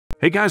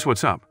Hey guys,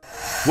 what's up?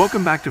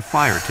 Welcome back to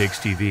Fire Takes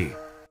TV.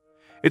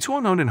 It's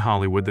well known in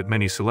Hollywood that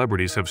many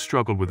celebrities have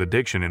struggled with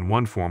addiction in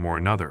one form or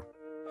another.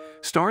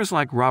 Stars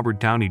like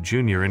Robert Downey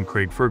Jr. and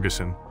Craig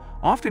Ferguson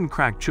often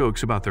crack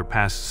jokes about their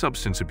past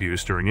substance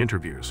abuse during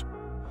interviews.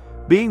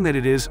 Being that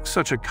it is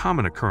such a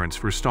common occurrence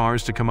for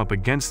stars to come up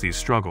against these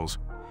struggles,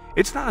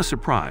 it's not a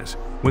surprise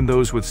when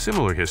those with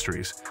similar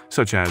histories,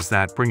 such as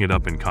that, bring it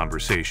up in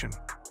conversation.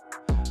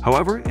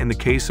 However, in the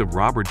case of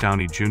Robert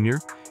Downey Jr.,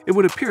 it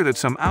would appear that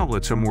some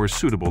outlets are more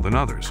suitable than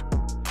others.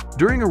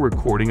 During a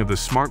recording of the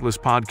Smartless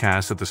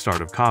podcast at the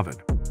start of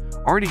COVID,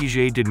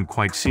 RDJ didn't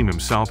quite seem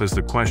himself as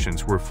the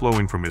questions were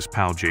flowing from his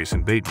pal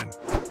Jason Bateman.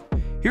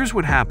 Here's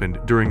what happened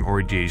during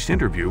RDJ's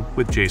interview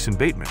with Jason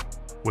Bateman,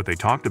 what they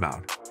talked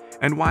about,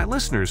 and why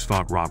listeners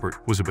thought Robert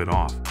was a bit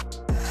off.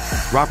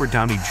 Robert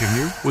Downey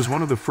Jr. was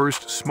one of the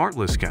first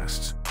Smartless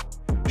guests.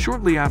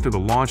 Shortly after the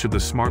launch of the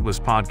Smartless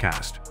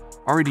podcast,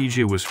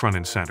 RDJ was front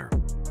and center.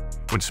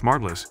 When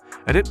Smartless,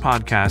 a hit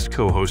podcast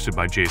co-hosted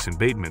by Jason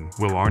Bateman,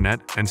 Will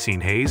Arnett, and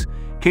Sean Hayes,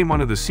 came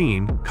onto the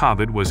scene,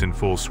 COVID was in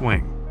full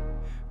swing.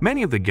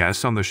 Many of the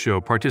guests on the show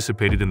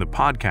participated in the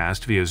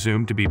podcast via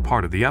Zoom to be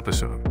part of the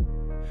episode.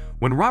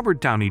 When Robert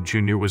Downey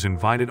Jr. was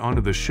invited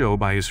onto the show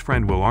by his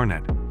friend Will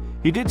Arnett,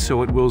 he did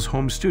so at Will's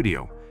home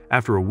studio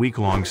after a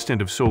week-long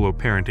stint of solo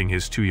parenting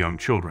his two young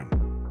children.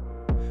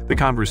 The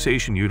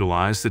conversation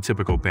utilized the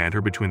typical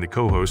banter between the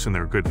co-hosts and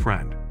their good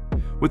friend,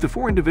 with the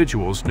four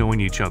individuals knowing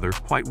each other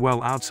quite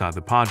well outside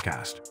the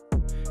podcast.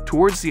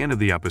 Towards the end of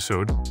the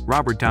episode,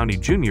 Robert Downey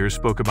Jr.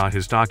 spoke about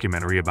his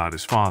documentary about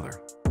his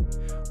father.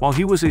 While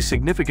he was a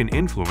significant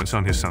influence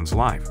on his son's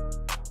life,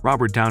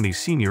 Robert Downey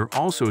Sr.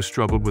 also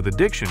struggled with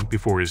addiction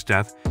before his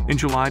death in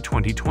July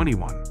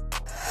 2021.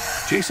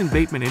 Jason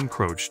Bateman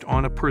encroached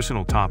on a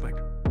personal topic.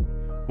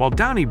 While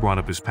Downey brought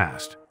up his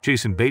past,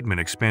 Jason Bateman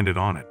expanded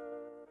on it.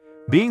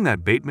 Being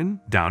that Bateman,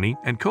 Downey,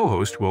 and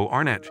co-host Will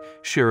Arnett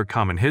share a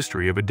common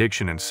history of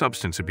addiction and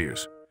substance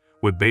abuse,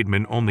 with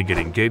Bateman only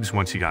getting gigs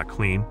once he got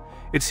clean,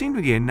 it seemed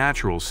to be a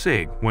natural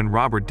seg when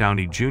Robert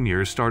Downey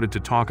Jr. started to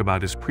talk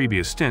about his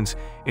previous stints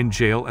in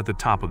jail at the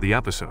top of the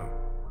episode.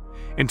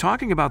 In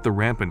talking about the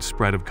rampant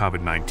spread of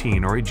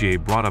COVID-19,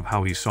 RDJ brought up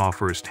how he saw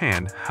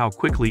firsthand how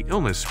quickly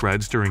illness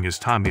spreads during his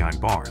time behind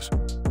bars.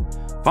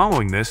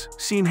 Following this,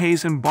 Sean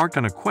Hayes embarked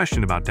on a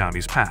question about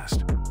Downey's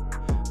past.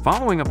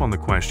 Following up on the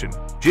question,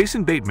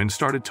 Jason Bateman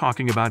started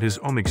talking about his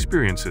own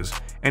experiences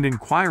and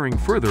inquiring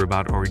further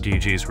about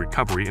RDJ's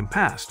recovery and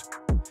past.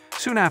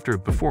 Soon after,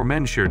 the four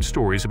men shared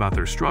stories about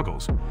their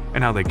struggles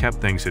and how they kept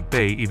things at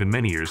bay even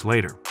many years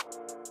later.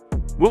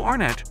 Will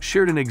Arnett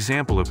shared an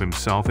example of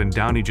himself and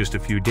Downey just a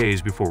few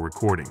days before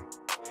recording.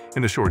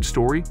 In the short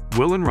story,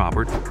 Will and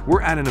Robert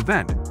were at an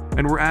event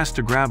and were asked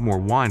to grab more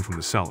wine from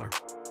the cellar.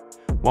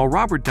 While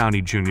Robert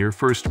Downey Jr.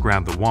 first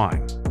grabbed the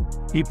wine,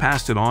 he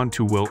passed it on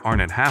to Will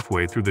Arnett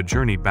halfway through the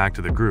journey back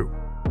to the group.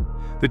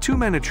 The two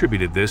men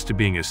attributed this to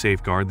being a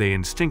safeguard they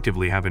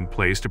instinctively have in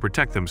place to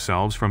protect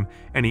themselves from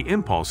any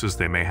impulses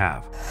they may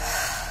have.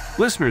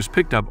 Listeners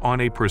picked up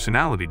on a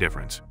personality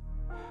difference.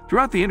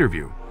 Throughout the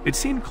interview, it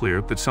seemed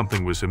clear that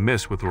something was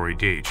amiss with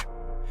RDJ.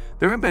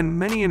 There have been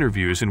many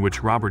interviews in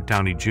which Robert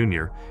Downey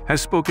Jr.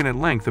 has spoken at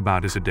length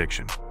about his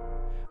addiction.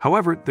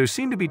 However, there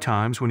seem to be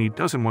times when he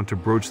doesn't want to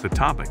broach the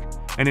topic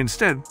and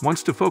instead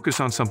wants to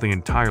focus on something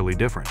entirely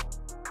different.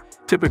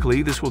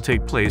 Typically, this will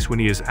take place when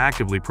he is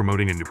actively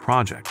promoting a new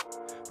project,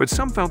 but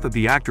some felt that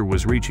the actor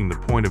was reaching the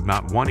point of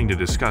not wanting to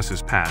discuss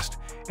his past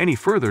any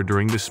further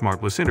during this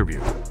Smartless interview.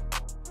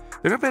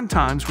 There have been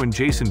times when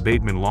Jason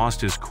Bateman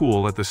lost his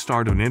cool at the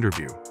start of an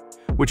interview,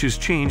 which has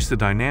changed the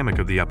dynamic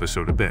of the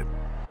episode a bit.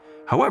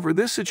 However,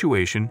 this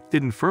situation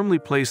didn't firmly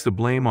place the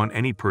blame on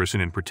any person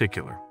in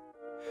particular.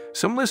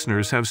 Some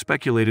listeners have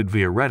speculated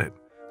via Reddit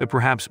that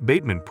perhaps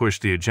Bateman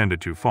pushed the agenda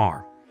too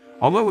far,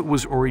 although it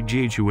was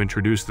RDJ who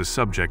introduced the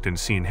subject and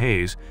Sean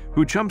Hayes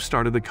who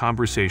jump-started the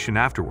conversation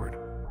afterward.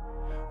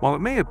 While it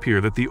may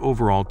appear that the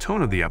overall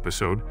tone of the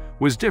episode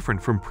was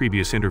different from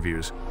previous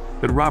interviews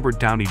that Robert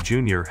Downey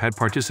Jr. had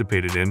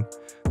participated in,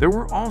 there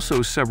were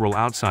also several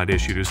outside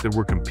issues that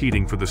were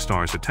competing for the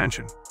star's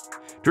attention.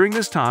 During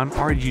this time,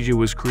 RDJ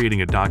was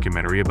creating a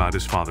documentary about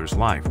his father's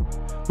life,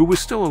 who was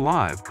still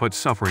alive but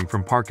suffering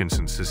from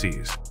Parkinson's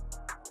disease.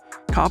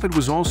 COVID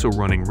was also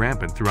running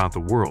rampant throughout the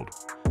world,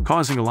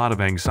 causing a lot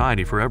of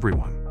anxiety for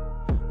everyone.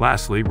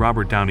 Lastly,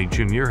 Robert Downey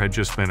Jr. had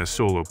just been a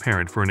solo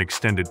parent for an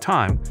extended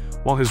time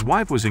while his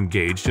wife was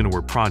engaged in a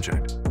work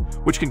project,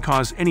 which can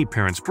cause any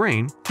parent's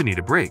brain to need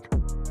a break.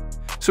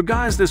 So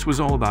guys, this was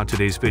all about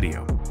today's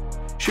video.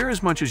 Share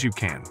as much as you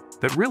can.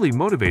 That really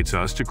motivates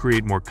us to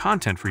create more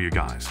content for you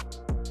guys.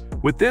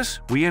 With this,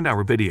 we end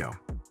our video.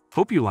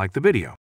 Hope you liked the video.